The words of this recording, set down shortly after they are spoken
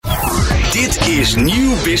Dit is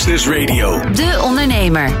Nieuw Business Radio. De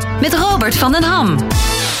Ondernemer met Robert van den Ham.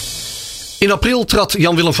 In april trad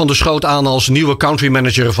Jan-Willem van de Schoot aan als nieuwe country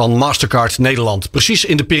manager van Mastercard Nederland. Precies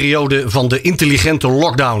in de periode van de intelligente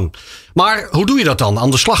lockdown. Maar hoe doe je dat dan?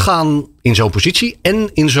 Aan de slag gaan in zo'n positie en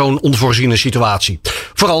in zo'n onvoorziene situatie.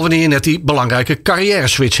 Vooral wanneer je net die belangrijke carrière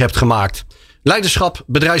switch hebt gemaakt. Leiderschap,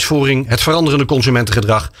 bedrijfsvoering, het veranderende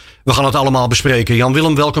consumentengedrag. We gaan het allemaal bespreken.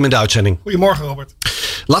 Jan-Willem, welkom in de uitzending. Goedemorgen, Robert.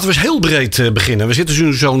 Laten we eens heel breed beginnen. We zitten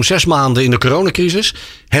nu zo'n 6 maanden in de coronacrisis.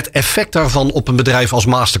 Het effect daarvan op een bedrijf als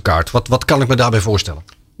Mastercard. Wat kan ik me daarbij voorstellen?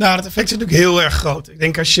 Nou, dat effect is natuurlijk heel erg groot. Ik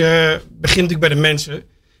denk als je begint natuurlijk bij de mensen.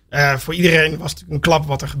 Voor iedereen was het natuurlijk een klap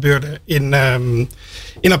wat er gebeurde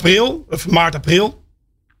in april, of maart, april.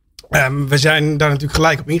 We zijn daar natuurlijk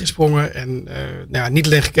gelijk op ingesprongen. En niet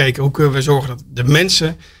alleen gekeken hoe kunnen we zorgen dat de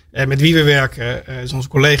mensen met wie we werken, dus onze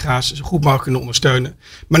collega's, zo goed mogelijk kunnen ondersteunen.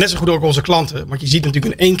 Maar net zo goed ook onze klanten. Want je ziet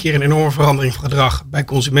natuurlijk in één keer een enorme verandering van gedrag bij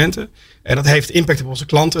consumenten. En dat heeft impact op onze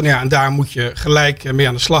klanten. En daar moet je gelijk mee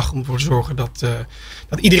aan de slag om ervoor te zorgen dat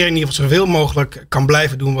iedereen in ieder geval zoveel mogelijk kan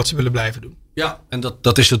blijven doen wat ze willen blijven doen. Ja, en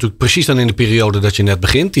dat is natuurlijk precies dan in de periode dat je net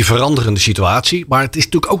begint. Die veranderende situatie. Maar het is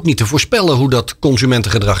natuurlijk ook niet te voorspellen hoe dat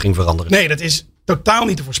consumentengedrag ging veranderen. Nee, dat is totaal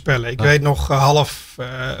niet te voorspellen. Ik weet nog half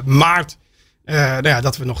maart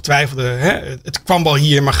dat we nog twijfelden. Het kwam wel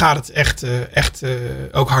hier, maar gaat het echt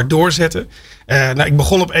ook hard doorzetten? Ik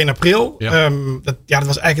begon op 1 april. Ja. Dat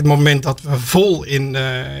was eigenlijk het moment dat we vol in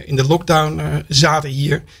de lockdown zaten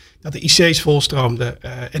hier. Dat de IC's volstroomden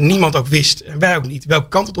en niemand ook wist, en wij ook niet, welke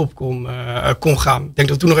kant het op kon gaan. Ik denk dat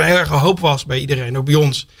er toen nog een heel erg hoop was bij iedereen, ook bij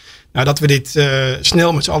ons. Dat we dit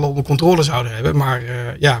snel met z'n allen onder controle zouden hebben. Maar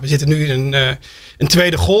we zitten nu in een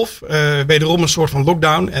tweede golf. Wederom een soort van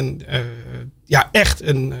lockdown. En echt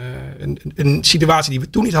een situatie die we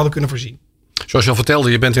toen niet hadden kunnen voorzien. Zoals je al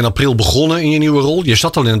vertelde, je bent in april begonnen in je nieuwe rol. Je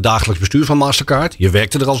zat al in het dagelijks bestuur van Mastercard. Je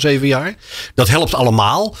werkte er al 7 jaar. Dat helpt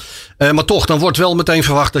allemaal. Maar toch, dan wordt wel meteen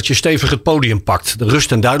verwacht dat je stevig het podium pakt. De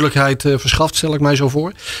rust en duidelijkheid verschaft, stel ik mij zo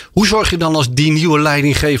voor. Hoe zorg je dan als die nieuwe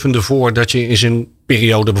leidinggevende voor dat je in zijn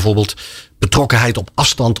periode bijvoorbeeld betrokkenheid op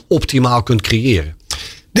afstand optimaal kunt creëren?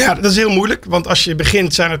 Ja, dat is heel moeilijk. Want als je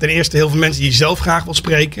begint zijn er ten eerste heel veel mensen die je zelf graag wil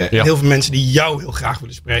spreken. Ja. En heel veel mensen die jou heel graag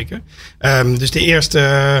willen spreken. Dus de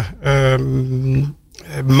eerste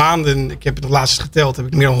maanden, ik heb het nog laatst geteld, heb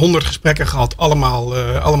ik meer dan 100 gesprekken gehad.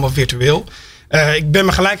 Allemaal virtueel. Ik ben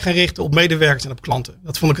me gelijk gaan richten op medewerkers en op klanten.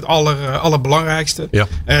 Dat vond ik het allerbelangrijkste. Ja.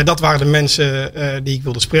 Dat waren de mensen die ik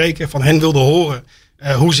wilde spreken. Van hen wilde horen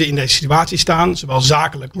hoe ze in deze situatie staan. Zowel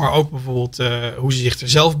zakelijk, maar ook bijvoorbeeld hoe ze zich er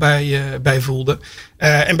zelf bij voelden.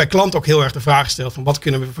 En bij klanten ook heel erg de vraag gesteld van wat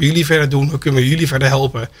kunnen we voor jullie verder doen? Hoe kunnen we jullie verder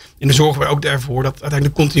helpen? En dan zorgen we ook ervoor dat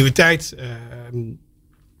uiteindelijk de continuïteit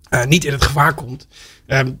niet in het gevaar komt.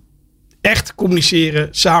 Echt communiceren,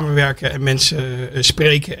 samenwerken en mensen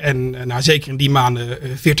spreken. En zeker in die maanden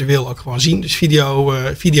virtueel ook gewoon zien. Dus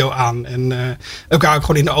video aan en elkaar ook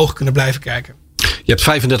gewoon in de ogen kunnen blijven kijken. Je hebt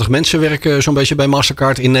 35 mensen werken zo'n beetje bij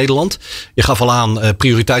Mastercard in Nederland. Je gaf al aan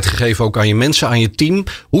prioriteit gegeven ook aan je mensen, aan je team.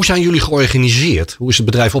 Hoe zijn jullie georganiseerd? Hoe is het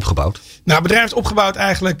bedrijf opgebouwd? Nou, het bedrijf is opgebouwd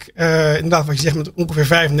eigenlijk, inderdaad wat je zegt, met ongeveer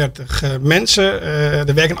 35 mensen.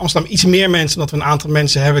 Er werken in Amsterdam iets meer mensen, omdat we een aantal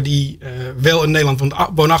mensen hebben die wel in Nederland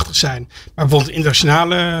woonachtig zijn. Maar bijvoorbeeld een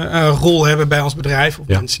internationale rol hebben bij ons bedrijf. Of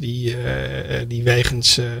mensen die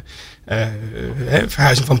wegens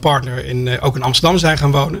verhuizing van partner ook in Amsterdam zijn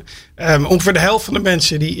gaan wonen. Ongeveer de helft van de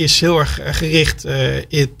mensen die is heel erg gericht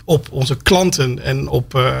op onze klanten en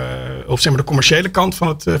op zeg maar de commerciële kant van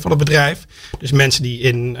het bedrijf. Dus mensen die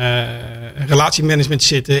in relatiemanagement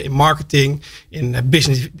zitten, in marketing, in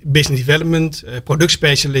business development,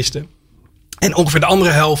 productspecialisten. En ongeveer de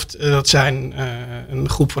andere helft, dat zijn een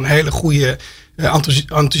groep van hele goede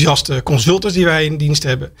enthousiaste consultants die wij in dienst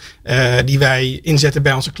hebben. Die wij inzetten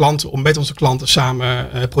bij onze klanten om met onze klanten samen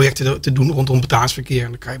projecten te doen rondom betalingsverkeer. En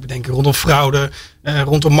dan kan je bedenken rondom fraude,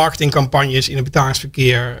 rondom marketingcampagnes in het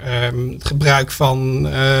betalingsverkeer. Het gebruik van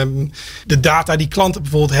de data die klanten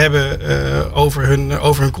bijvoorbeeld hebben over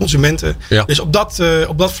hun consumenten. Ja. Dus op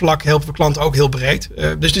dat vlak helpen we klanten ook heel breed.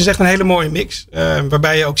 Dus het is echt een hele mooie mix.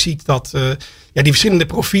 Waarbij je ook ziet dat die verschillende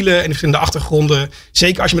profielen en die verschillende achtergronden,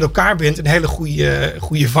 zeker als je met elkaar bent, een hele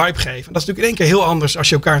goede vibe geven. En dat is natuurlijk in één keer heel anders als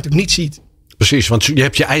je elkaar natuurlijk niet ziet. Precies, want je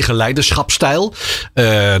hebt je eigen leiderschapsstijl.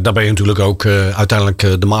 Daar ben je natuurlijk ook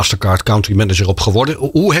uiteindelijk de Mastercard Country Manager op geworden.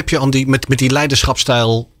 Hoe heb je met die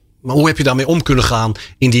leiderschapsstijl, hoe heb je daarmee om kunnen gaan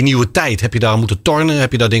in die nieuwe tijd? Heb je daar moeten tornen?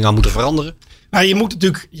 Heb je daar dingen aan moeten veranderen? Nou,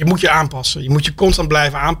 je moet je aanpassen. Je moet je constant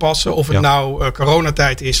blijven aanpassen. Of het nou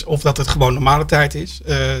coronatijd is of dat het gewoon normale tijd is.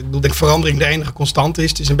 Ik denk verandering de enige constant is.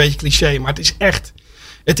 Het is een beetje cliché, maar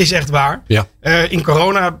het is echt waar. Ja. In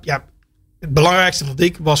corona, het belangrijkste vond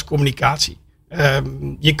ik was communicatie.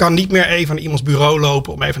 Je kan niet meer even naar iemands bureau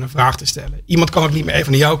lopen om even een vraag te stellen. Iemand kan ook niet meer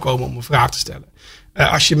even naar jou komen om een vraag te stellen.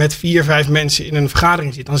 Als je met 4, 5 mensen in een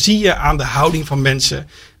vergadering zit, dan zie je aan de houding van mensen,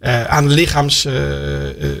 aan de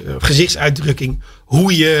gezichtsuitdrukking,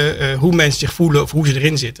 hoe mensen zich voelen of hoe ze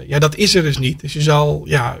erin zitten. Ja, dat is er dus niet. Dus je zal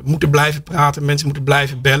moeten blijven praten, mensen moeten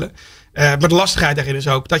blijven bellen. Maar de lastigheid daarin is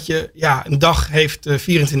ook dat je een dag heeft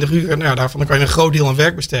 24 uur. Nou, daarvan kan je een groot deel aan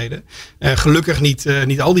werk besteden. Gelukkig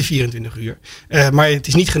niet al die 24 uur. Maar het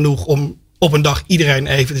is niet genoeg om op een dag iedereen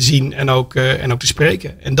even te zien en ook te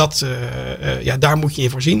spreken. En daar moet je in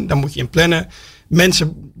voorzien. Daar moet je in plannen.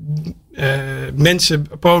 Mensen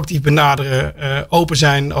proactief benaderen. Open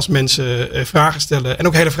zijn als mensen vragen stellen. En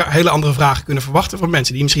ook hele andere vragen kunnen verwachten van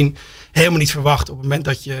mensen. Die je misschien helemaal niet verwacht op het moment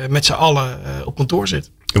dat je met z'n allen op kantoor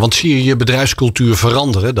zit. Want zie je je bedrijfscultuur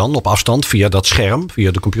veranderen dan op afstand via dat scherm,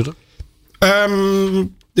 via de computer?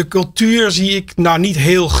 De cultuur zie ik niet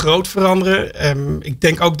heel groot veranderen. Ik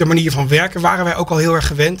denk ook de manier van werken waren wij ook al heel erg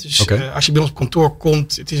gewend. Dus als je bij ons op kantoor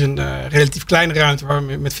komt, het is een relatief kleine ruimte waar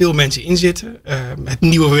we met veel mensen in zitten. Het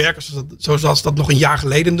nieuwe werken, zoals dat nog een jaar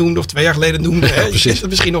geleden doen of 2 jaar geleden doen. Ja, je kent het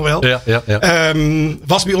misschien nog wel. Ja.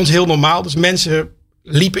 Was bij ons heel normaal. Dus mensen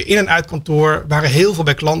liepen in en uit kantoor, waren heel veel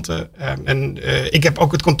bij klanten. Ik heb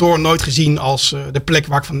ook het kantoor nooit gezien als de plek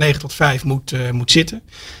waar ik van 9 tot 5 moet zitten.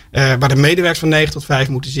 Waar de medewerkers van 9 tot 5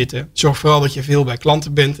 moeten zitten. Zorg vooral dat je veel bij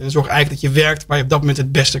klanten bent. En zorg eigenlijk dat je werkt waar je op dat moment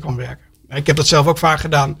het beste kan werken. Ik heb dat zelf ook vaak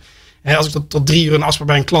gedaan. Als ik tot 3 uur een afspraak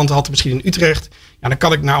bij een klant had, misschien in Utrecht. Dan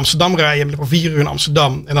kan ik naar Amsterdam rijden. En ben ik om 4 uur in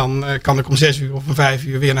Amsterdam. En dan kan ik om 6 uur of om 5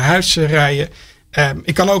 uur weer naar huis rijden.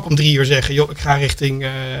 Ik kan ook om 3 uur zeggen, ik ga richting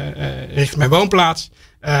mijn woonplaats.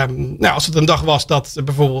 Als het een dag was dat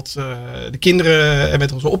bijvoorbeeld de kinderen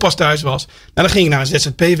met onze oppas thuis was. Dan ging ik naar een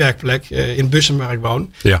ZZP-werkplek in Bussum waar ik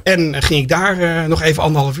woon. Ja. En ging ik daar nog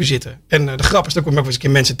even 1,5 uur zitten. En de grap is, dan kom ik ook eens een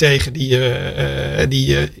keer mensen tegen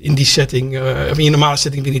die in die setting, of in je normale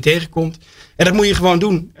setting weer niet tegenkomt. En dat moet je gewoon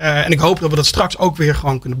doen. En ik hoop dat we dat straks ook weer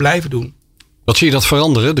gewoon kunnen blijven doen. Wat zie je dat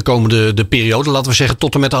veranderen de komende periode? Laten we zeggen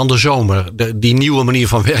tot en met aan de zomer. Die nieuwe manier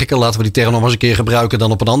van werken, laten we die term nog eens een keer gebruiken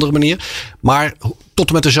dan op een andere manier. Maar tot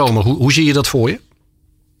en met de zomer, hoe zie je dat voor je?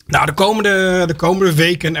 Nou, de komende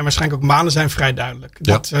weken en waarschijnlijk ook maanden zijn vrij duidelijk.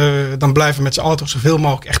 Dan blijven we met z'n allen toch zoveel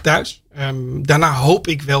mogelijk echt thuis. Daarna hoop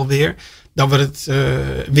ik wel weer dat we het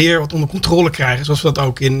weer wat onder controle krijgen. Zoals we dat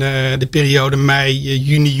ook in de periode mei,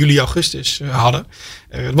 juni, juli, augustus hadden.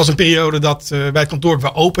 Het was een periode dat wij het kantoor ook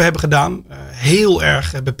wel open hebben gedaan. Heel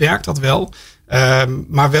erg beperkt, dat wel.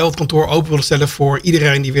 Maar wel het kantoor open willen stellen voor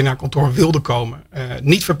iedereen die weer naar kantoor wilde komen.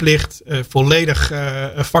 Niet verplicht, volledig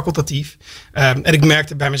facultatief. En ik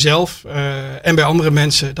merkte bij mezelf en bij andere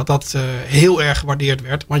mensen dat heel erg gewaardeerd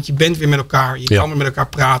werd. Want je bent weer met elkaar, je kan weer met elkaar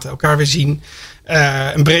praten, elkaar weer zien.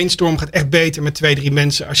 Een brainstorm gaat echt beter met 2, 3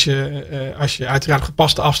 mensen als je uiteraard op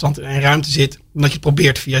gepaste afstand in een ruimte zit. Dan dat je het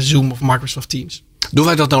probeert via Zoom of Microsoft Teams. Doen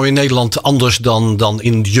wij dat nou in Nederland anders dan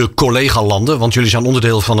in je collega-landen? Want jullie zijn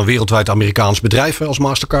onderdeel van een wereldwijd Amerikaans bedrijf als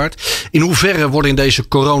Mastercard. In hoeverre worden in deze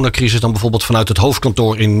coronacrisis dan bijvoorbeeld vanuit het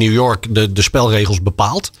hoofdkantoor in New York de spelregels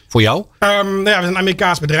bepaald voor jou? We zijn een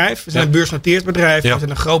Amerikaans bedrijf. We zijn een beursgenoteerd bedrijf. We zijn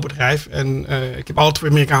een groot bedrijf. En ik heb altijd voor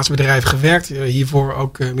Amerikaanse bedrijven gewerkt. Hiervoor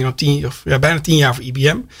ook bijna 10 jaar voor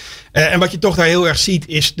IBM. En wat je toch daar heel erg ziet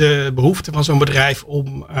is de behoefte van zo'n bedrijf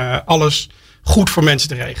om alles goed voor mensen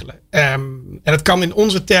te regelen. En dat kan in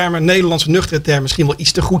onze termen, Nederlandse nuchtere termen, misschien wel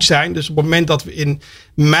iets te goed zijn. Dus op het moment dat we in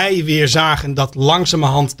mei weer zagen dat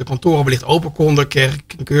langzamerhand de kantoren wellicht open konden, kreeg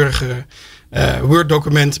ik een keurige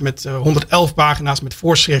Word-document met 111 pagina's met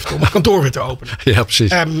voorschriften om het kantoor weer te openen. Ja,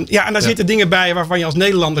 precies. En daar zitten dingen bij waarvan je als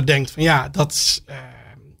Nederlander denkt van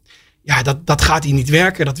dat gaat hier niet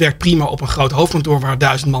werken. Dat werkt prima op een groot hoofdkantoor waar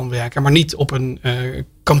 1000 man werken. Maar niet op een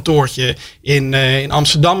kantoortje in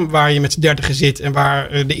Amsterdam waar je met z'n 30 zit. En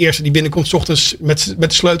waar de eerste die binnenkomt 's ochtends met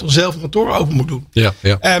de sleutel zelf een kantoor open moet doen. Ja.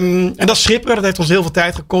 En dat schipperen, dat heeft ons heel veel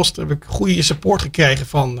tijd gekost. Daar heb ik goede support gekregen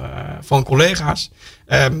van collega's.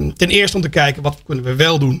 Ten eerste om te kijken wat kunnen we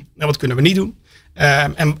wel doen en wat kunnen we niet doen.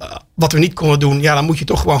 En wat we niet konden doen, dan moet je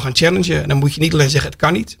toch gewoon gaan challengen. En dan moet je niet alleen zeggen het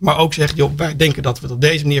kan niet, maar ook zeggen wij denken dat we het op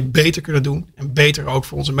deze manier beter kunnen doen. En beter ook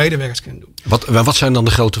voor onze medewerkers kunnen doen. Wat zijn dan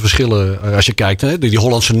de grote verschillen als je kijkt? Hè? Die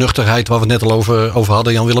Hollandse nuchterheid waar we het net al over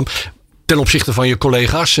hadden, Jan-Willem. Ten opzichte van je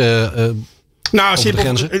collega's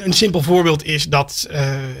een simpel voorbeeld is dat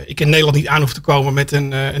ik in Nederland niet aan hoef te komen met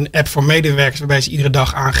een app voor medewerkers waarbij ze iedere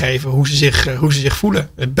dag aangeven hoe ze zich voelen.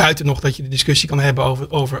 Buiten nog dat je de discussie kan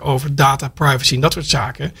hebben over data, privacy en dat soort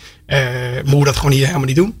zaken. Moeten we dat gewoon hier helemaal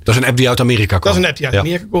niet doen. Dat is een app die uit Amerika komt. Dat is een app die uit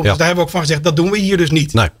Amerika komt. Dus daar hebben we ook van gezegd, dat doen we hier dus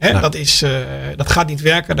niet. Nee. Dat gaat niet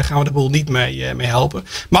werken. Daar gaan we de boel niet mee helpen.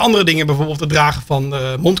 Maar andere dingen, bijvoorbeeld het dragen van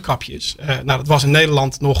mondkapjes. Dat was in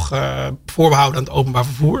Nederland nog voorbehouden aan het openbaar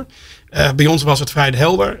vervoer. Bij ons was het vrij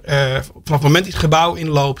helder. Vanaf het moment dat je het gebouw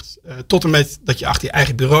inloopt, tot en met dat je achter je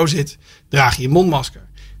eigen bureau zit, draag je je mondmasker.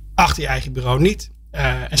 Achter je eigen bureau niet.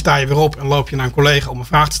 En sta je weer op en loop je naar een collega om een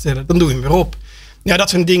vraag te stellen, dan doe je hem weer op. Ja, dat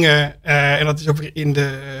zijn dingen, en dat is ook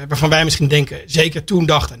weer waarvan wij misschien denken, zeker toen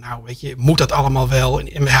dachten, nou weet je, moet dat allemaal wel?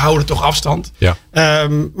 En we houden toch afstand. Ja.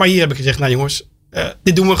 Maar hier heb ik gezegd, nou jongens,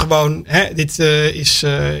 dit doen we gewoon. Hè? Dit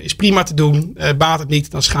is prima te doen. Baat het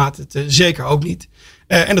niet, dan schaadt het zeker ook niet.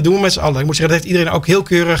 En dat doen we met z'n allen. Ik moet zeggen, dat heeft iedereen ook heel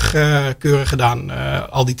keurig gedaan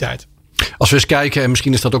al die tijd. Als we eens kijken, en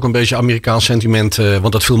misschien is dat ook een beetje Amerikaans sentiment,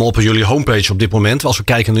 want dat viel me op jullie homepage op dit moment. Als we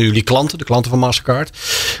kijken naar jullie klanten, de klanten van Mastercard,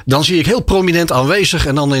 dan zie ik heel prominent aanwezig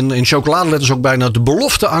en dan in chocoladeletters ook bijna de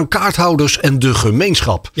belofte aan kaarthouders en de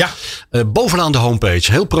gemeenschap. Ja. Bovenaan de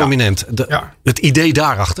homepage, heel prominent. Het idee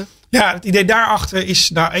daarachter? Ja, het idee daarachter is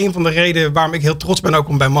daar een van de redenen waarom ik heel trots ben ook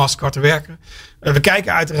om bij Mastercard te werken. We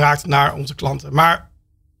kijken uiteraard naar onze klanten, maar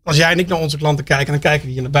als jij en ik naar onze klanten kijken, dan kijken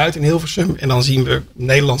we hier naar buiten in Hilversum. En dan zien we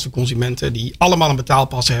Nederlandse consumenten die allemaal een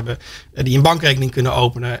betaalpas hebben. Die een bankrekening kunnen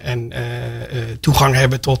openen. En toegang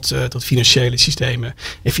hebben tot financiële systemen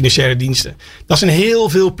en financiële diensten. Dat is in heel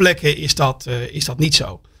veel plekken is dat niet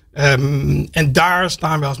zo. En daar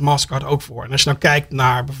staan we als Mastercard ook voor. En als je nou kijkt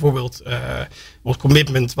naar bijvoorbeeld ons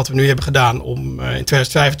commitment wat we nu hebben gedaan om in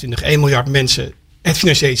 2025 1 miljard mensen het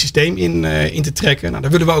financiële systeem in te trekken. Nou,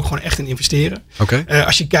 daar willen we ook gewoon echt in investeren. Okay.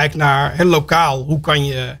 Als je kijkt naar lokaal, hoe kan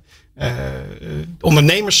je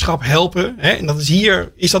ondernemerschap helpen. Hè? En dat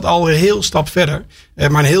is dat al een heel stap verder.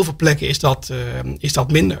 Maar in heel veel plekken is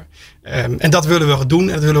dat minder. En dat willen we doen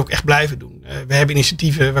en dat willen we ook echt blijven doen. We hebben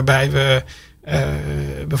initiatieven waarbij we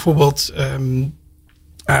bijvoorbeeld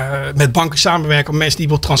met banken samenwerken om mensen die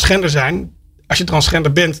bijvoorbeeld transgender zijn. Als je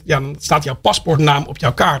transgender bent, ja, dan staat jouw paspoortnaam op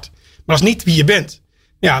jouw kaart. Maar dat is niet wie je bent.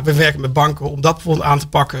 Ja, we werken met banken om dat bijvoorbeeld aan te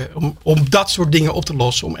pakken. Om dat soort dingen op te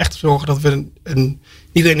lossen. Om echt te zorgen dat we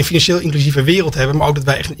niet alleen een financieel inclusieve wereld hebben. Maar ook dat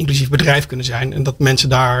wij echt een inclusief bedrijf kunnen zijn. En dat mensen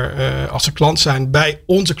daar als ze klant zijn bij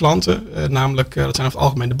onze klanten. Namelijk, dat zijn over het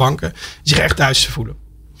algemeen de banken. Zich echt thuis voelen.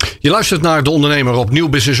 Je luistert naar De Ondernemer op Nieuw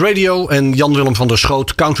Business Radio. En Jan-Willem van der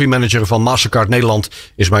Schoot, country manager van Mastercard Nederland,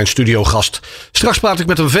 is mijn studiogast. Straks praat ik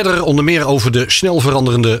met hem verder onder meer over de snel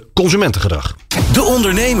veranderende consumentengedrag. De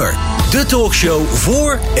Ondernemer, de talkshow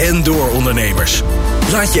voor en door ondernemers.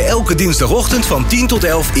 Laat je elke dinsdagochtend van 10 tot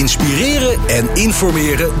 11 inspireren en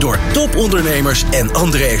informeren door topondernemers en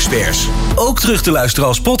andere experts. Ook terug te luisteren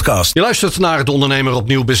als podcast. Je luistert naar De Ondernemer op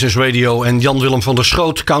Nieuw Business Radio. En Jan-Willem van der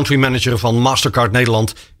Schoot, country manager van Mastercard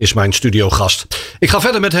Nederland, is mijn studiogast. Ik ga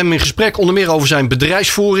verder met hem in gesprek, onder meer over zijn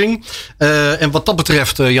bedrijfsvoering. En wat dat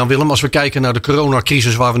betreft, Jan-Willem, als we kijken naar de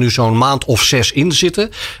coronacrisis waar we nu zo'n maand of 6 in zitten.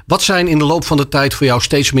 Wat zijn in de loop van de tijd voor jou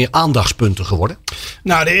steeds meer aandachtspunten geworden?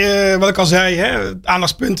 Nou, wat ik al zei,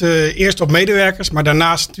 aandachtspunten eerst op medewerkers, maar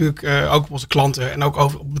daarnaast natuurlijk ook op onze klanten en ook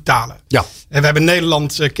op betalen. Ja. En we hebben in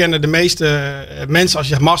Nederland, kennen de meeste mensen, als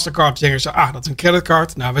je zegt Mastercard, zeggen ze, dat is een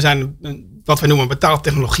creditcard. Nou, we zijn wat wij noemen een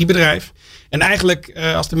betaaltechnologiebedrijf. En eigenlijk,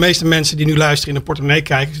 als de meeste mensen die nu luisteren in een portemonnee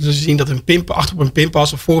kijken, zullen ze zien dat achter op een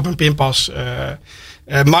pinpas of voor op een pinpas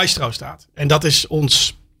Maestro staat. En dat is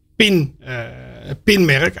ons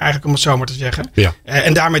pinmerk, eigenlijk om het zo maar te zeggen. Ja.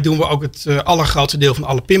 En daarmee doen we ook het allergrootste deel van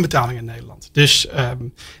alle pinbetalingen in Nederland. Dus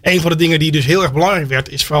een van de dingen die dus heel erg belangrijk werd,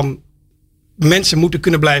 is van mensen moeten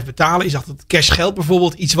kunnen blijven betalen. Je zag dat cashgeld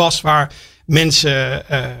bijvoorbeeld iets was waar mensen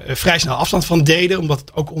vrij snel afstand van deden, omdat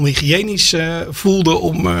het ook onhygiënisch voelde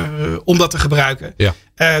om dat te gebruiken.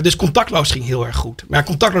 Ja. Dus contactloos ging heel erg goed. Maar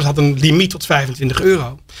contactloos had een limiet tot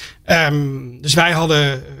 €25. Dus wij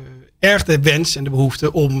hadden erg de wens en de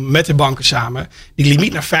behoefte om met de banken samen die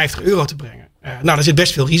limiet naar €50 te brengen. Nou, daar zit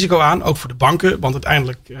best veel risico aan, ook voor de banken. Want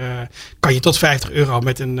uiteindelijk kan je tot €50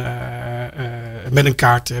 met een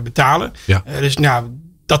kaart betalen. Ja. Dus nou,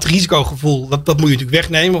 dat risicogevoel, dat moet je natuurlijk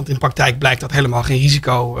wegnemen. Want in de praktijk blijkt dat helemaal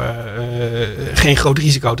geen groot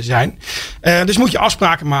risico te zijn. Dus moet je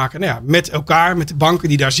afspraken maken met elkaar, met de banken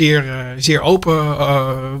die daar zeer open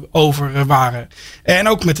over waren. En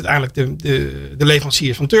ook met uiteindelijk de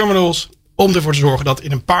leveranciers van terminals. Om ervoor te zorgen dat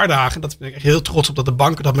in een paar dagen, dat ben ik echt heel trots op dat de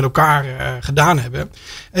banken dat met elkaar gedaan hebben.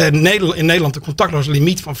 In Nederland een contactloze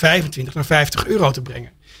limiet van €25 naar €50 te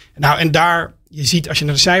brengen. Nou, en daar, je ziet als je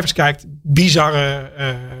naar de cijfers kijkt, bizarre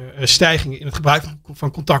stijgingen in het gebruik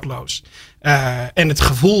van contactloos. En het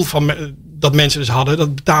gevoel dat mensen dus hadden,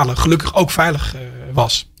 dat betalen gelukkig ook veilig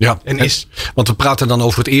was en is. Want we praten dan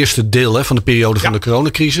over het eerste deel van de periode van de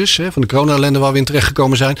coronacrisis. Van de corona-ellende waar we in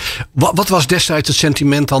terechtgekomen zijn. Wat was destijds het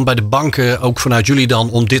sentiment dan bij de banken, ook vanuit jullie dan,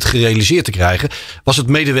 om dit gerealiseerd te krijgen? Was het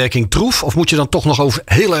medewerking troef of moet je dan toch nog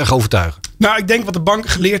heel erg overtuigen? Nou, ik denk wat de banken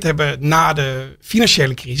geleerd hebben na de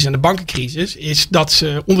financiële crisis en de bankencrisis, is dat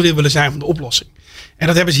ze onderdeel willen zijn van de oplossing. En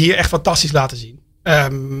dat hebben ze hier echt fantastisch laten zien.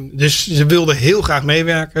 Dus ze wilden heel graag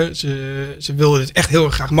meewerken. Ze wilden het echt heel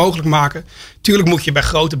erg graag mogelijk maken. Tuurlijk moet je bij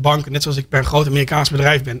grote banken, net zoals ik bij een groot Amerikaans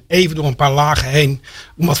bedrijf ben, even door een paar lagen heen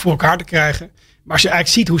om wat voor elkaar te krijgen. Maar als je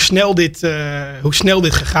eigenlijk ziet hoe snel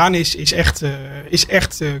dit gegaan is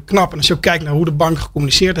echt knap. En als je ook kijkt naar hoe de banken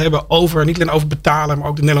gecommuniceerd hebben over, niet alleen over betalen, maar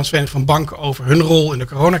ook de Nederlandse Vereniging van Banken over hun rol in de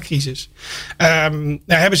coronacrisis.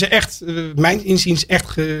 Hebben ze echt, mijn inziens,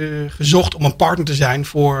 echt gezocht om een partner te zijn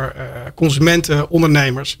voor consumenten,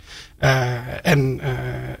 ondernemers. En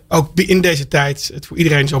ook in deze tijd het voor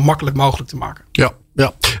iedereen zo makkelijk mogelijk te maken.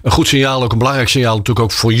 Ja. Een goed signaal, ook een belangrijk signaal natuurlijk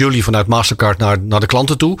ook voor jullie vanuit Mastercard naar de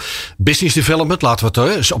klanten toe. Business development, laten we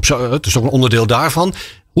het is ook een onderdeel daarvan.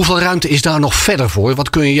 Hoeveel ruimte is daar nog verder voor? Wat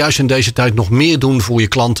kun je juist in deze tijd nog meer doen voor je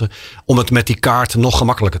klanten om het met die kaart nog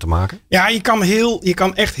gemakkelijker te maken? Ja, je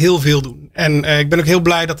kan echt heel veel doen. En ik ben ook heel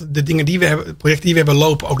blij dat de dingen die we hebben, het project die we hebben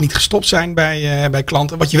lopen, ook niet gestopt zijn bij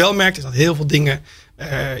klanten. Wat je wel merkt is dat heel veel dingen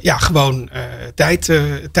gewoon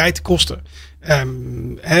tijd kosten.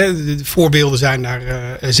 De voorbeelden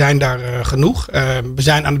zijn daar genoeg. We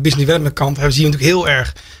zijn aan de business development kant. We zien natuurlijk heel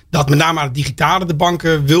erg dat met name aan het digitale de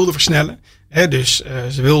banken wilden versnellen. Dus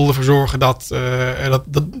ze wilden ervoor zorgen dat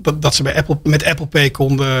ze met Apple Pay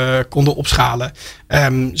konden opschalen.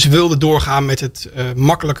 Ze wilden doorgaan met het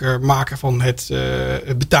makkelijker maken van het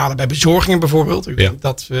betalen bij bezorgingen bijvoorbeeld. Ik denk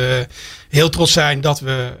dat we heel trots zijn dat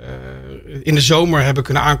we in de zomer hebben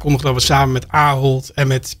kunnen aankondigen dat we samen met Ahold en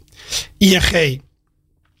met ING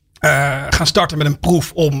gaan starten met een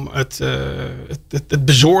proef om het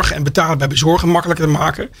bezorgen en betalen bij bezorgen makkelijker te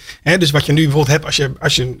maken. Dus wat je nu bijvoorbeeld hebt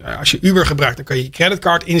als je Uber gebruikt, dan kan je je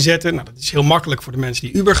creditcard inzetten. Nou, dat is heel makkelijk voor de mensen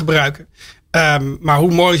die Uber gebruiken. Maar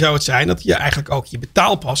hoe mooi zou het zijn dat je eigenlijk ook je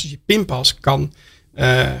betaalpas, dus je pinpas,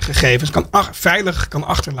 gegevens veilig kan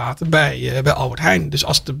achterlaten bij Albert Heijn. Dus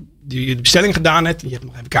als je de bestelling gedaan hebt, en je hebt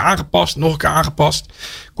nog een keer aangepast,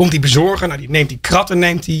 komt die bezorger, nou die neemt die kratten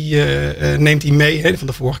neemt die mee van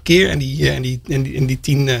de vorige keer en die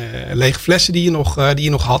 10 lege flessen die je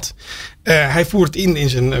nog had. Hij voert het in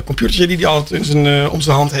zijn computertje die hij altijd om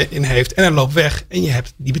zijn hand in heeft en hij loopt weg en je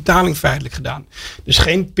hebt die betaling feitelijk gedaan. Dus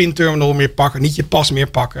geen pinterminal meer pakken, niet je pas meer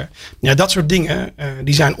pakken. Ja, dat soort dingen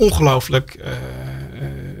die zijn ongelooflijk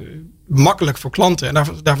makkelijk voor klanten. En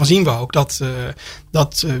daarvan zien we ook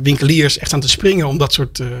dat winkeliers echt aan te springen om dat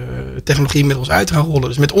soort technologie met ons uit te gaan rollen.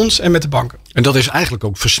 Dus met ons en met de banken. En dat is eigenlijk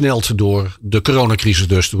ook versneld door de coronacrisis,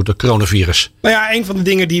 dus door de coronavirus. Nou ja, een van de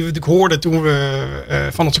dingen die we natuurlijk hoorden toen we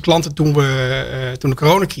van onze klanten toen de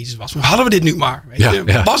coronacrisis was. Hadden we dit nu maar?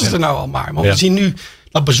 Was het er nou al maar? Want we zien nu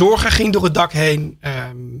dat bezorgen ging door het dak heen.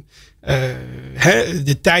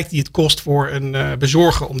 De tijd die het kost voor een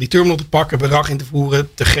bezorger om die terminal te pakken, bedrag in te voeren,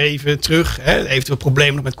 te geven, terug. Eventueel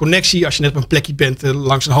problemen nog met connectie als je net op een plekje bent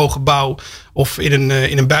langs een hoog gebouw of in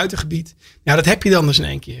een buitengebied. Ja, dat heb je dan dus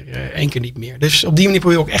in één keer niet meer. Dus op die manier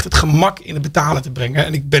proberen we ook echt het gemak in het betalen te brengen.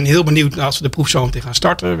 En ik ben heel benieuwd als we de proef zo meteen gaan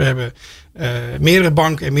starten. We hebben meerdere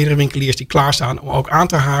banken en meerdere winkeliers die klaarstaan om ook aan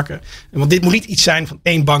te haken. Want dit moet niet iets zijn van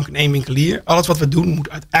één bank en één winkelier. Alles wat we doen moet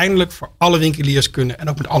uiteindelijk voor alle winkeliers kunnen en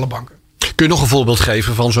ook met alle banken. Kun je nog een voorbeeld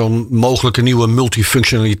geven van zo'n mogelijke nieuwe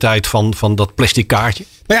multifunctionaliteit van dat plastic kaartje?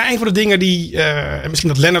 Nou ja, een van de dingen en misschien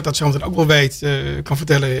dat Lennart dat zo meteen ook wel weet, kan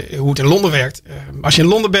vertellen hoe het in Londen werkt. Als je in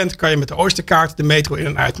Londen bent, kan je met de Oysterkaart de metro in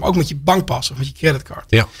en uit, maar ook met je bankpas of met je creditcard.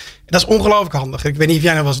 Ja. Dat is ongelooflijk handig. Ik weet niet of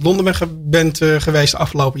jij nou wel eens in Londen bent geweest de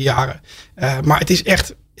afgelopen jaren. Maar het is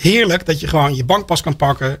echt heerlijk dat je gewoon je bankpas kan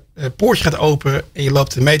pakken. Het poortje gaat open en je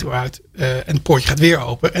loopt de metro uit. En het poortje gaat weer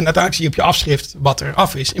open. En uiteindelijk zie je op je afschrift wat er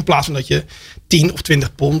af is. In plaats van dat je 10 of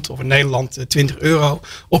 20 pond of in Nederland €20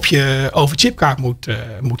 op je overchipkaart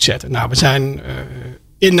moet zetten. Nou, we zijn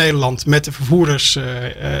in Nederland met de vervoerders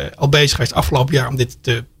al bezig geweest afgelopen jaar om dit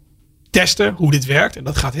te testen. Hoe dit werkt. En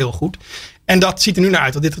dat gaat heel goed. En dat ziet er nu naar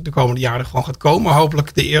uit dat dit de komende jaren gewoon gaat komen.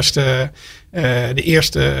 Hopelijk de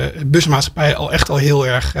eerste busmaatschappij al heel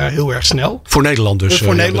erg snel. Voor Nederland dus.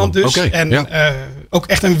 Voor Nederland dus. Okay, en ook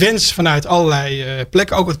echt een wens vanuit allerlei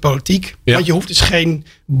plekken, ook met politiek. Ja. Want je hoeft dus geen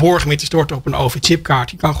borg meer te storten op een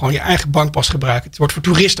OV-chipkaart. Je kan gewoon je eigen bankpas gebruiken. Het wordt voor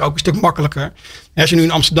toeristen ook een stuk makkelijker. Als je nu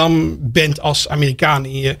in Amsterdam bent als Amerikaan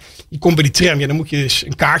en je komt bij die tram, dan moet je dus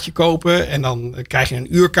een kaartje kopen en dan krijg je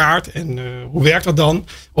een uurkaart. En hoe werkt dat dan?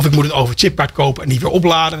 Of ik moet een OV-chipkaart kopen en die weer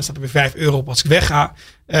opladen. Dan staat er weer €5 op als ik wegga.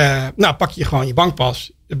 Pak je gewoon je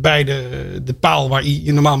bankpas bij de paal waar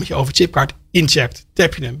je normaal met je overchipkaart inchept.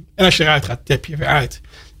 Tap je hem. En als je eruit gaat, tap je weer uit.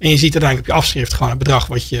 En je ziet uiteindelijk op je afschrift gewoon het bedrag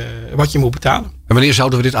wat je moet betalen. En wanneer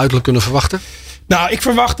zouden we dit uiterlijk kunnen verwachten? Nou, ik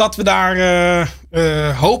verwacht dat we daar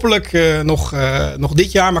hopelijk nog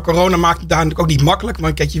dit jaar. Maar corona maakt het daar natuurlijk ook niet makkelijk.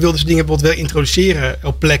 Maar kijk, je wil dus dingen bijvoorbeeld wel introduceren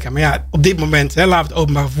op plekken. Maar ja, op dit moment laten we het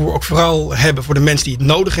openbaar vervoer ook vooral hebben voor de mensen die het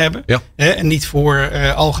nodig hebben. Ja. En niet voor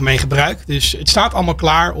algemeen gebruik. Dus het staat allemaal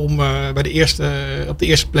klaar om op de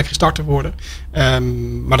eerste plek gestart te worden.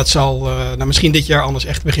 Maar dat zal misschien dit jaar, anders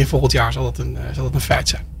echt begin volgend jaar zal dat een feit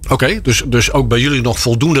zijn. Oké, dus ook bij jullie nog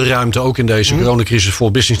voldoende ruimte, ook in deze coronacrisis,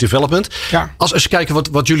 voor business development. Ja. Als we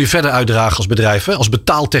kijken wat jullie verder uitdragen als bedrijf, als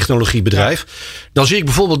betaaltechnologiebedrijf, dan zie ik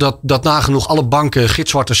bijvoorbeeld dat nagenoeg alle banken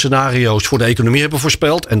gitzwarte scenario's voor de economie hebben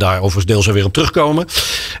voorspeld. En daar overigens deels weer op terugkomen.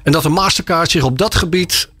 En dat de Mastercard zich op dat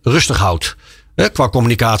gebied rustig houdt. Qua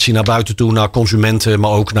communicatie naar buiten toe, naar consumenten,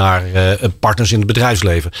 maar ook naar partners in het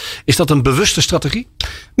bedrijfsleven. Is dat een bewuste strategie?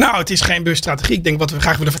 Nou, het is geen bewuste strategie. Ik denk wat we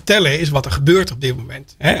graag willen vertellen is wat er gebeurt op dit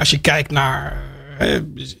moment. Als je kijkt naar,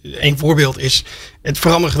 een voorbeeld is het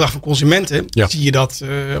veranderende gedrag van consumenten. Ja. Zie je dat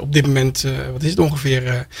op dit moment,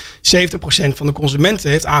 ongeveer 70% van de consumenten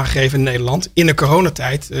heeft aangegeven in Nederland. In de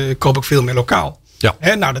coronatijd koop ik veel meer lokaal.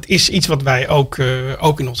 Ja. Dat is iets wat wij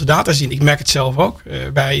ook in onze data zien. Ik merk het zelf ook.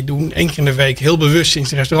 Wij doen 1 keer in de week heel bewust, sinds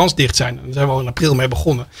de restaurants dicht zijn. Daar zijn we al in april mee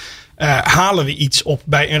begonnen. Halen we iets op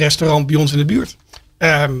bij een restaurant bij ons in de buurt.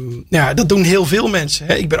 Dat doen heel veel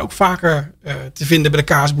mensen. Ik ben ook vaker te vinden bij de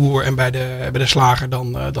kaasboer en bij de slager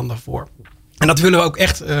dan daarvoor. En dat willen we ook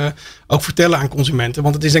echt ook vertellen aan consumenten.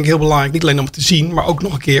 Want het is denk ik heel belangrijk, niet alleen om het te zien, maar ook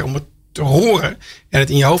nog een keer om het te horen en het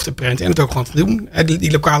in je hoofd te prenten en het ook gewoon te doen.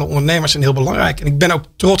 Die lokale ondernemers zijn heel belangrijk. En ik ben ook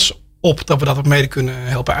trots op dat we dat ook mede kunnen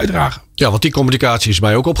helpen uitdragen. Ja, want die communicatie is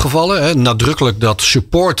mij ook opgevallen. Nadrukkelijk dat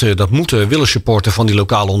willen supporten van die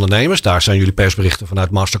lokale ondernemers. Daar zijn jullie persberichten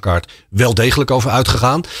vanuit Mastercard wel degelijk over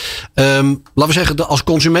uitgegaan. Laten we zeggen, als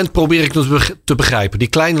consument probeer ik te begrijpen. Die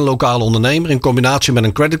kleine lokale ondernemer in combinatie met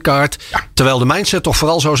een creditcard. Ja. Terwijl de mindset toch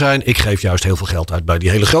vooral zou zijn, ik geef juist heel veel geld uit bij die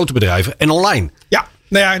hele grote bedrijven en online. Ja.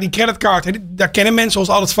 Nou ja, die creditcard, daar kennen mensen ons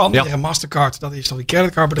altijd van. Ja. Mastercard, dat is toch die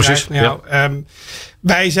creditcardbedrijf.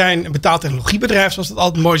 Wij zijn een betaaltechnologiebedrijf, zoals we dat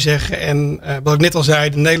altijd mooi zeggen. En wat ik net al zei,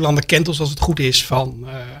 de Nederlander kent ons als het goed is van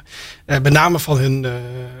met name van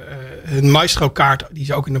hun Maestro-kaart die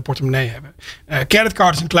ze ook in hun portemonnee hebben.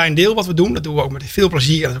 Creditcard is een klein deel wat we doen. Dat doen we ook met veel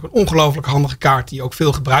plezier. En dat is ook een ongelooflijk handige kaart die ook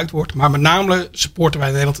veel gebruikt wordt. Maar met name supporten wij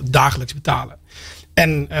in Nederland het dagelijks betalen.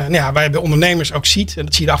 En wij bij ondernemers ook ziet, en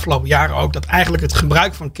dat zie je de afgelopen jaren ook, dat eigenlijk het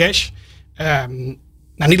gebruik van cash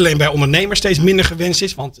niet alleen bij ondernemers steeds minder gewenst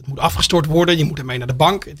is, want het moet afgestort worden, je moet ermee naar de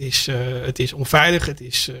bank, het is onveilig,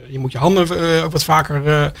 je moet je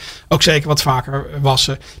handen ook zeker wat vaker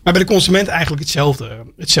wassen. Maar bij de consument eigenlijk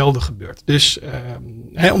hetzelfde gebeurt. Dus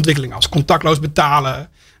ontwikkelingen als contactloos betalen,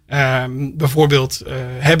 bijvoorbeeld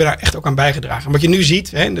hebben daar echt ook aan bijgedragen. En wat je nu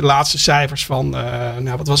ziet in de laatste cijfers van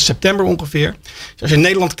september ongeveer. Dus als je in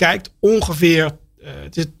Nederland kijkt, ongeveer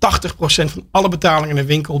 80% van alle betalingen in de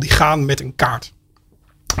winkel die gaan met een kaart.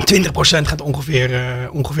 20% gaat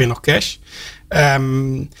ongeveer nog cash.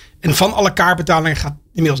 En van alle kaartbetalingen gaat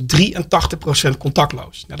inmiddels 83%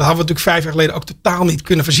 contactloos. Dat hadden we natuurlijk 5 jaar geleden ook totaal niet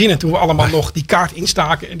kunnen verzinnen. Toen we allemaal nog die kaart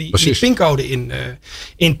instaken en die pincode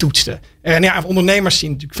intoetsten. En ondernemers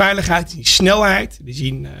zien natuurlijk veiligheid, die snelheid.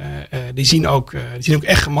 Die zien ook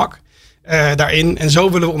echt gemak daarin. En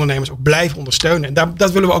zo willen we ondernemers ook blijven ondersteunen. En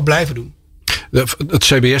dat willen we ook blijven doen. Het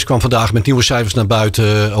CBS kwam vandaag met nieuwe cijfers naar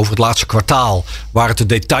buiten over het laatste kwartaal. Waar het de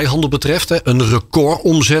detailhandel betreft. Een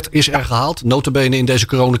recordomzet is er gehaald. Nota bene in deze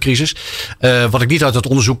coronacrisis. Wat ik niet uit het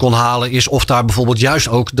onderzoek kon halen is of daar bijvoorbeeld juist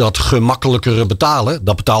ook dat gemakkelijkere betalen.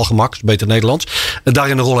 Dat betaalgemak, beter Nederlands.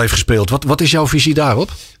 Daarin een rol heeft gespeeld. Wat is jouw visie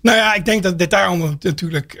daarop? Nou ja, ik denk dat detailhandel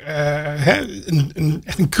natuurlijk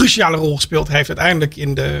echt een cruciale rol gespeeld heeft uiteindelijk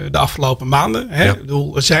in de afgelopen maanden. Ja. Ik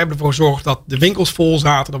bedoel, zij hebben ervoor gezorgd dat de winkels vol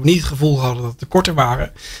zaten. Dat we niet het gevoel hadden dat er tekorten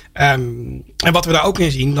waren. En wat we daar ook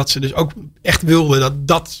in zien, dat ze dus ook echt wilden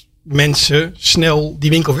dat mensen snel die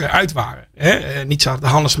winkel weer uit waren. Niet zaten te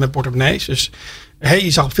handelen met portemonnees. Dus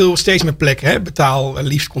je zag steeds meer plekken. Betaal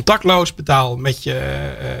liefst contactloos. Betaal met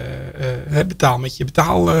je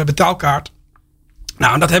betaalkaart.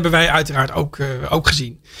 Nou, en dat hebben wij uiteraard ook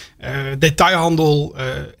gezien. Detailhandel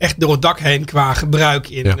echt door het dak heen qua gebruik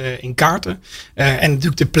in kaarten. En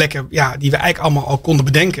natuurlijk de plekken die we eigenlijk allemaal al konden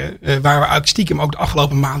bedenken. Waar we eigenlijk stiekem ook de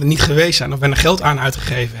afgelopen maanden niet geweest zijn. Of we er geld aan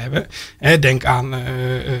uitgegeven hebben.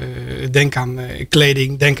 Denk aan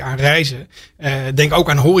kleding, denk aan reizen. Denk ook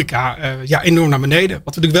aan horeca. Enorm naar beneden.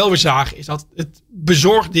 Wat we natuurlijk wel weer zagen is dat het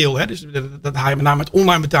bezorgdeel. Dus dat haal je met name met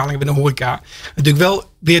online betalingen binnen horeca. Natuurlijk wel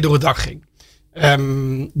weer door het dak ging.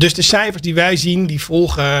 Dus de cijfers die wij zien,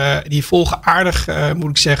 die volgen aardig, moet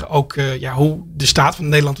ik zeggen, ook hoe de staat van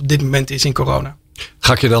Nederland op dit moment is in corona.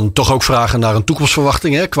 Ga ik je dan toch ook vragen naar een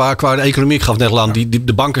toekomstverwachting, hè? Qua de economie? Ik gaf net al aan,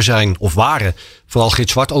 de banken zijn of waren vooral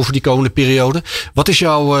gitzwart over die komende periode. Wat is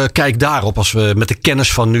jouw kijk daarop als we met de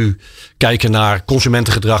kennis van nu kijken naar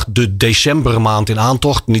consumentengedrag, de decembermaand in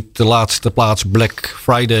aantocht? Niet de laatste plaats Black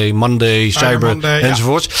Friday, Monday, Cyber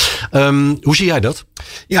enzovoorts. Hoe zie jij dat?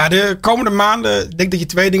 Ja, de komende maanden denk ik dat je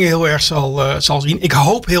twee dingen heel erg zal zien. Ik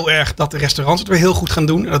hoop heel erg dat de restaurants het weer heel goed gaan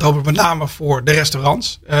doen. En dat hoop ik met name voor de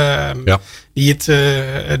restaurants. Die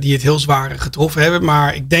het heel zwaar getroffen hebben.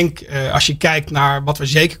 Maar ik denk, als je kijkt naar wat we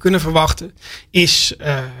zeker kunnen verwachten, is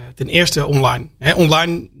ten eerste online.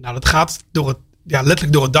 Online, nou dat gaat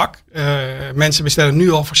letterlijk door het dak. Mensen bestellen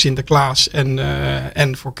nu al voor Sinterklaas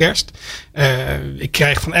en voor Kerst. Ik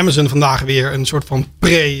krijg van Amazon vandaag weer een soort van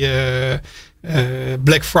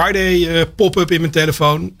Black Friday pop-up in mijn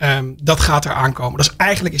telefoon. Dat gaat er aankomen. Dus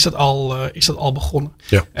eigenlijk is dat al begonnen.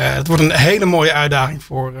 Ja. Het wordt een hele mooie uitdaging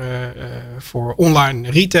voor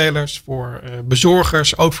online retailers, voor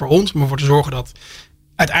bezorgers, ook voor ons. Om ervoor te zorgen dat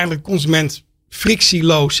uiteindelijk de consument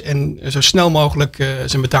frictieloos en zo snel mogelijk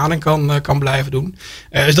zijn betaling kan blijven doen.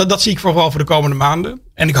 Dus dat zie ik vooral voor de komende maanden.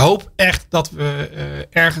 En ik hoop echt dat we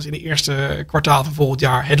ergens in het eerste kwartaal van volgend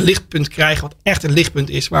jaar het lichtpunt krijgen, wat echt het lichtpunt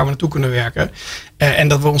is waar we naartoe kunnen werken. En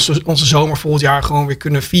dat we onze zomer volgend jaar gewoon weer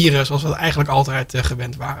kunnen vieren zoals we dat eigenlijk altijd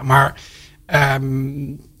gewend waren. Maar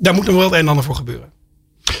daar moet nog wel het een en ander voor gebeuren.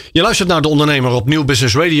 Je luistert naar De Ondernemer op Nieuw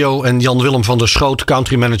Business Radio. En Jan-Willem van der Schoot,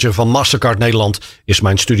 country manager van Mastercard Nederland, is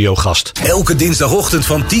mijn studiogast. Elke dinsdagochtend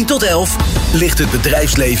van 10 tot 11 ligt het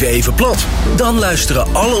bedrijfsleven even plat. Dan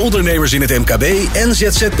luisteren alle ondernemers in het MKB en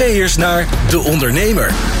ZZP'ers naar De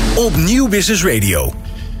Ondernemer op Nieuw Business Radio.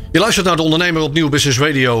 Je luistert naar De Ondernemer op Nieuw Business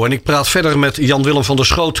Radio. En ik praat verder met Jan-Willem van der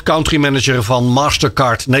Schoot, country manager van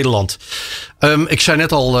Mastercard Nederland. Ik zei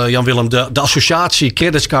net al, Jan-Willem, de associatie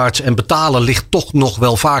creditcards en betalen ligt toch nog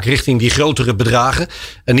wel vaak richting die grotere bedragen.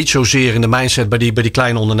 En niet zozeer in de mindset bij die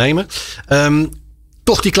kleine ondernemer.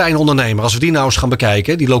 Toch die kleine ondernemer, als we die nou eens gaan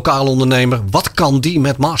bekijken, die lokale ondernemer, wat kan die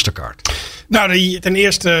met Mastercard? Nou, ten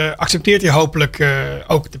eerste accepteert hij hopelijk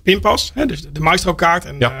ook de pinpas, dus de Maestro-kaart.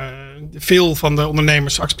 En veel van de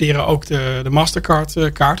ondernemers accepteren ook de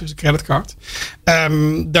Mastercard-kaart, dus de creditcard.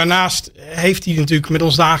 Daarnaast heeft hij natuurlijk met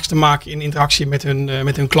ons dagelijks te maken in interactie met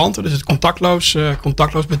hun klanten. Dus het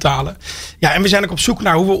contactloos betalen. Ja, en we zijn ook op zoek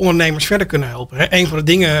naar hoe we ondernemers verder kunnen helpen. Een van de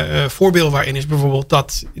dingen, voorbeelden waarin is bijvoorbeeld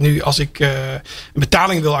dat nu als ik een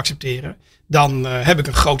betaling wil accepteren, dan heb ik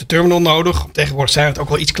een grote terminal nodig. Tegenwoordig zijn het ook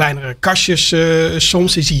wel iets kleinere kastjes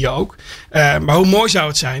soms, die zie je ook. Maar hoe mooi zou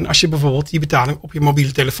het zijn als je bijvoorbeeld die betaling op je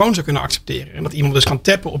mobiele telefoon zou kunnen accepteren. En dat iemand dus kan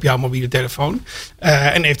tappen op jouw mobiele telefoon.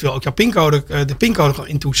 En eventueel ook de pincode kan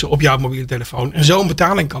intoetsen op jouw mobiele telefoon. En zo een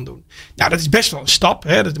betaling kan doen. Nou, dat is best wel een stap.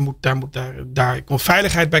 Hè. Daar komt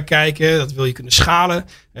veiligheid bij kijken. Dat wil je kunnen schalen.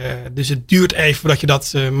 Dus het duurt even voordat je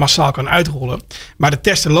dat massaal kan uitrollen. Maar de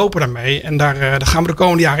testen lopen daarmee. En daar gaan we de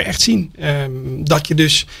komende jaren echt zien. Dat je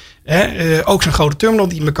dus ook zo'n grote terminal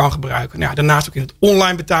die je meer kan gebruiken. Nou, daarnaast ook in het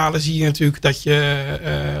online betalen zie je natuurlijk dat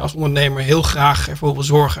je als ondernemer heel graag ervoor wil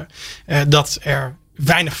zorgen dat er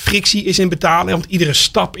weinig frictie is in betalen. Want iedere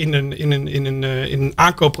stap in een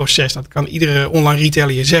aankoopproces, dat kan iedere online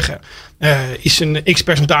retailer je zeggen, is een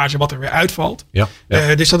x-percentage wat er weer uitvalt. Ja.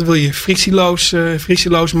 Dus dat wil je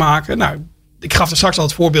frictieloos maken. Nou, ik gaf er straks al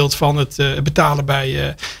het voorbeeld van het betalen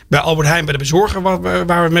bij Albert Heijn, bij de bezorger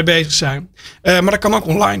waar we mee bezig zijn. Maar dat kan ook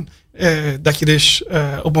online. Dat je dus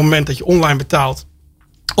op het moment dat je online betaalt,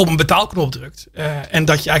 op een betaalknop drukt. En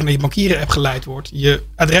dat je eigenlijk naar je bankieren-app geleid wordt. Je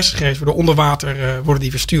adresgegevens worden onder water worden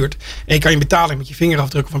die verstuurd. En je kan je betaling met je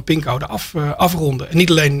vingerafdruk of een pincode afronden. En niet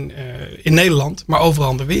alleen in Nederland, maar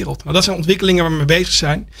overal in de wereld. Nou, dat zijn ontwikkelingen waar we mee bezig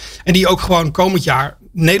zijn. En die ook gewoon komend jaar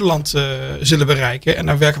Nederland zullen bereiken. En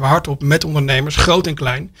daar werken we hard op met ondernemers, groot en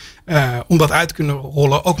klein. Om dat uit te kunnen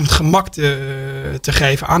rollen. Ook met gemak te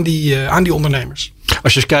geven aan die ondernemers.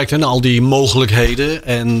 Als je eens kijkt naar al die mogelijkheden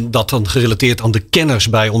en dat dan gerelateerd aan de kennis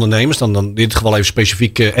bij ondernemers, dan in dit geval even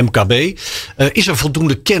specifiek MKB. Is er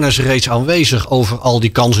voldoende kennis reeds aanwezig over al die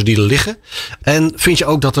kansen die er liggen? En vind je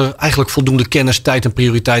ook dat er eigenlijk voldoende kennis, tijd en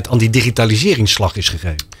prioriteit aan die digitaliseringsslag is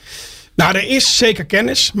gegeven? Nou, er is zeker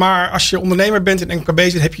kennis. Maar als je ondernemer bent in MKB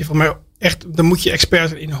zit, heb je van mij echt, dan moet je expert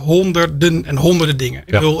zijn in honderden en honderden dingen.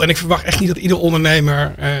 Ja. En ik verwacht echt niet dat ieder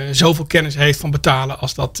ondernemer zoveel kennis heeft van betalen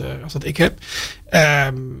als dat ik heb.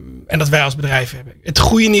 En dat wij als bedrijf hebben. Het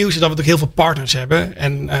goede nieuws is dat we ook heel veel partners hebben.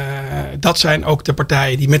 En dat zijn ook de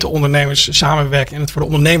partijen die met de ondernemers samenwerken en het voor de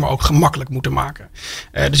ondernemer ook gemakkelijk moeten maken.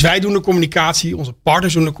 Dus wij doen de communicatie, onze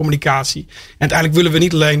partners doen de communicatie. En uiteindelijk willen we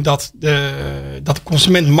niet alleen dat de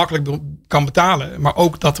consument makkelijk kan betalen, maar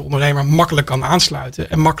ook dat de ondernemer makkelijk kan aansluiten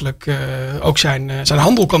en makkelijk ook zijn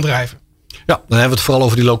handel kan drijven. Ja, dan hebben we het vooral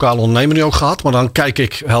over die lokale ondernemer nu ook gehad. Maar dan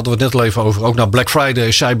hadden we het net al even over, ook naar Black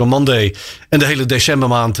Friday, Cyber Monday en de hele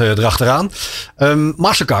decembermaand erachteraan.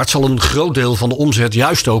 Mastercard zal een groot deel van de omzet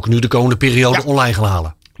juist ook nu de komende periode online gaan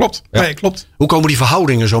halen. Klopt, ja. Nee, klopt. Hoe komen die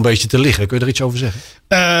verhoudingen zo'n beetje te liggen? Kun je er iets over zeggen?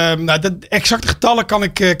 De exacte getallen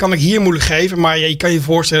kan ik hier moeilijk geven. Maar je kan je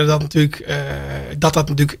voorstellen dat dat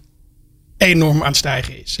natuurlijk enorm aan het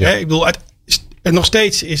stijgen is. Ja. Hè? Ik bedoel, en nog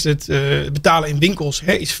steeds is het betalen in winkels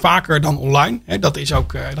is vaker dan online. Dat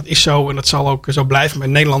is zo en dat zal ook zo blijven. Maar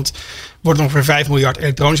in Nederland worden ongeveer 5 miljard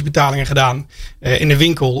elektronische betalingen gedaan in de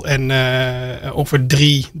winkel. En ongeveer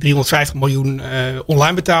 350 miljoen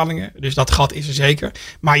online betalingen. Dus dat gat is er zeker.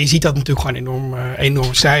 Maar je ziet dat natuurlijk gewoon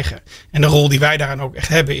enorm stijgen. En de rol die wij daaraan ook echt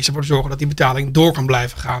hebben is ervoor te zorgen dat die betaling door kan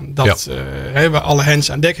blijven gaan. Dat we alle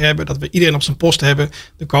hands aan dek hebben. Dat we iedereen op zijn post hebben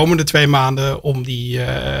de komende 2 maanden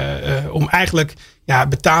om eigenlijk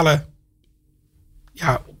betalen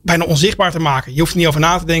bijna onzichtbaar te maken. Je hoeft er niet over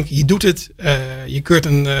na te denken. Je doet het. Je keurt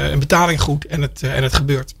een betaling goed en het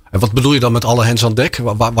gebeurt. En wat bedoel je dan met alle hands aan dek?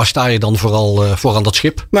 Waar sta je dan vooral voor aan dat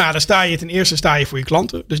schip? Nou, dan ten eerste voor je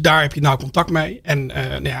klanten. Dus daar heb je nou contact mee. En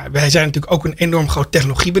wij zijn natuurlijk ook een enorm groot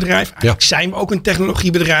technologiebedrijf. Eigenlijk zijn we ook een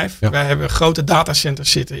technologiebedrijf. Ja. Wij hebben grote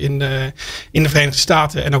datacenters zitten in de Verenigde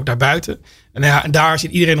Staten en ook daarbuiten. En daar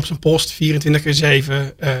zit iedereen op zijn post, 24/7.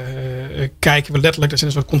 Kijken we letterlijk, dat is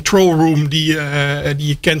een soort control room die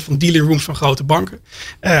je kent van dealing rooms van grote banken.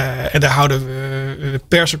 En daar houden we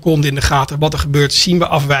per seconde in de gaten wat er gebeurt. Zien we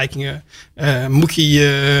afwijkingen? Moet je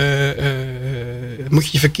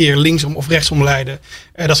je verkeer linksom of rechtsom leiden?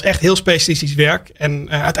 Dat is echt heel specialistisch werk. En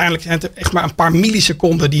uiteindelijk zijn het echt maar een paar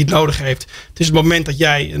milliseconden die het nodig heeft. Tussen het moment dat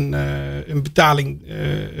jij een betaling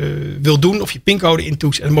wil doen of je pincode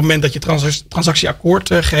intoetst en het moment dat je transactieakkoord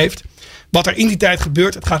geeft. Wat er in die tijd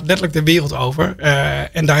gebeurt, het gaat letterlijk de wereld over.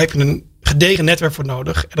 En daar heb je een gedegen netwerk voor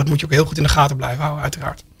nodig. En dat moet je ook heel goed in de gaten blijven houden,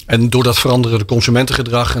 uiteraard. En door dat veranderende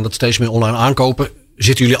consumentengedrag en dat steeds meer online aankopen,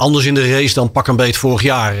 zitten jullie anders in de race dan pak een beet vorig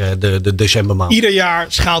jaar, de decembermaand? Ieder jaar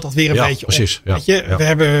schaalt dat weer een beetje precies, op. Ja, Weet je?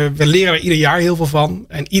 Ja. We leren er ieder jaar heel veel van.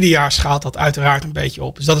 En ieder jaar schaalt dat uiteraard een beetje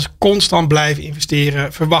op. Dus dat is constant blijven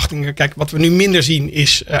investeren. Verwachtingen. Kijk, wat we nu minder zien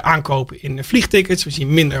is aankopen in vliegtickets. We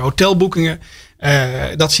zien minder hotelboekingen.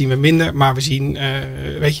 Dat zien we minder. Maar we zien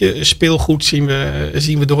speelgoed zien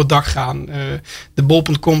we door het dak gaan. De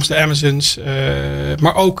bol.coms, de Amazons.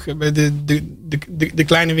 Maar ook de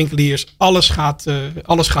kleine winkeliers. Alles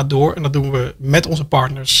gaat door. En dat doen we met onze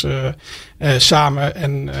partners samen.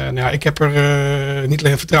 En ik heb er niet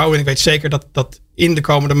alleen vertrouwen in. Ik weet zeker dat in de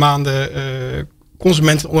komende maanden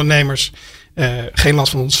consumenten en ondernemers geen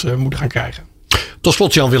last van ons moeten gaan krijgen. Tot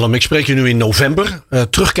slot, Jan-Willem, ik spreek je nu in november.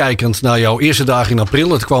 Terugkijkend naar jouw eerste dagen in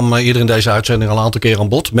april. Het kwam eerder in deze uitzending al een aantal keer aan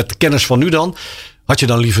bod. Met de kennis van nu dan. Had je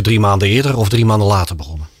dan liever 3 maanden eerder of 3 maanden later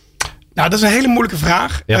begonnen? Nou, dat is een hele moeilijke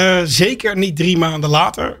vraag. Ja. Zeker niet 3 maanden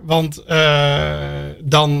later. Want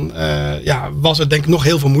dan was het denk ik nog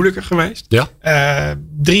heel veel moeilijker geweest. Ja.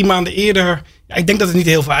 3 maanden eerder. Ja, ik denk dat het niet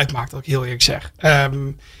heel veel uitmaakt, dat ik heel eerlijk zeg.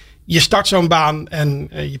 Je start zo'n baan en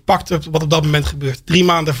je pakt wat op dat moment gebeurt. 3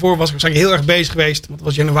 maanden daarvoor was ik waarschijnlijk heel erg bezig geweest. Want het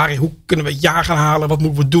was januari. Hoe kunnen we het jaar gaan halen? Wat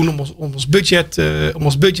moeten we doen om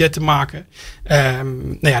ons budget te maken?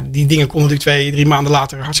 Die dingen konden natuurlijk 2-3 maanden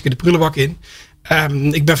later hartstikke de prullenbak in.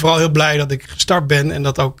 Ik ben vooral heel blij dat ik gestart ben. En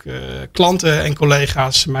dat ook klanten en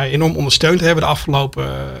collega's mij enorm ondersteund hebben de afgelopen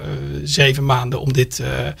 7 maanden. Om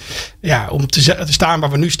om te staan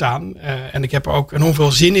waar we nu staan. En ik heb er ook enorm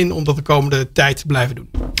veel zin in om dat de komende tijd te blijven doen.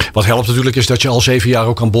 Wat helpt natuurlijk is dat je al 7 jaar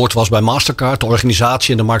ook aan boord was bij Mastercard. De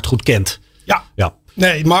organisatie en de markt goed kent. Ja.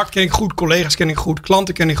 Nee, de markt ken ik goed. Collega's ken ik goed.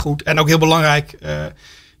 Klanten ken ik goed. En ook heel belangrijk.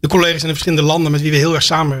 de collega's in de verschillende landen met wie we heel erg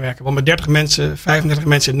samenwerken. Want met 30 mensen, 35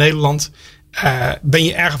 mensen in Nederland ben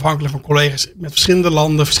je erg afhankelijk van collega's met verschillende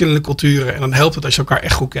landen, verschillende culturen. En dan helpt het als je elkaar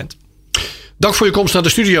echt goed kent. Dank voor je komst naar de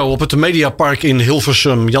studio op het Mediapark in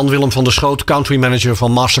Hilversum. Jan-Willem van der Schoot, country manager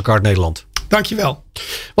van Mastercard Nederland. Dankjewel.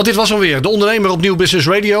 Want dit was hem weer. De Ondernemer op Nieuw Business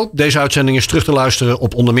Radio. Deze uitzending is terug te luisteren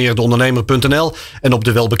op onder meer deondernemer.nl en op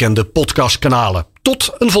de welbekende podcastkanalen.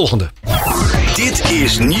 Tot een volgende. Dit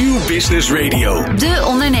is Nieuw Business Radio. De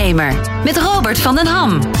Ondernemer met Robert van den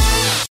Ham.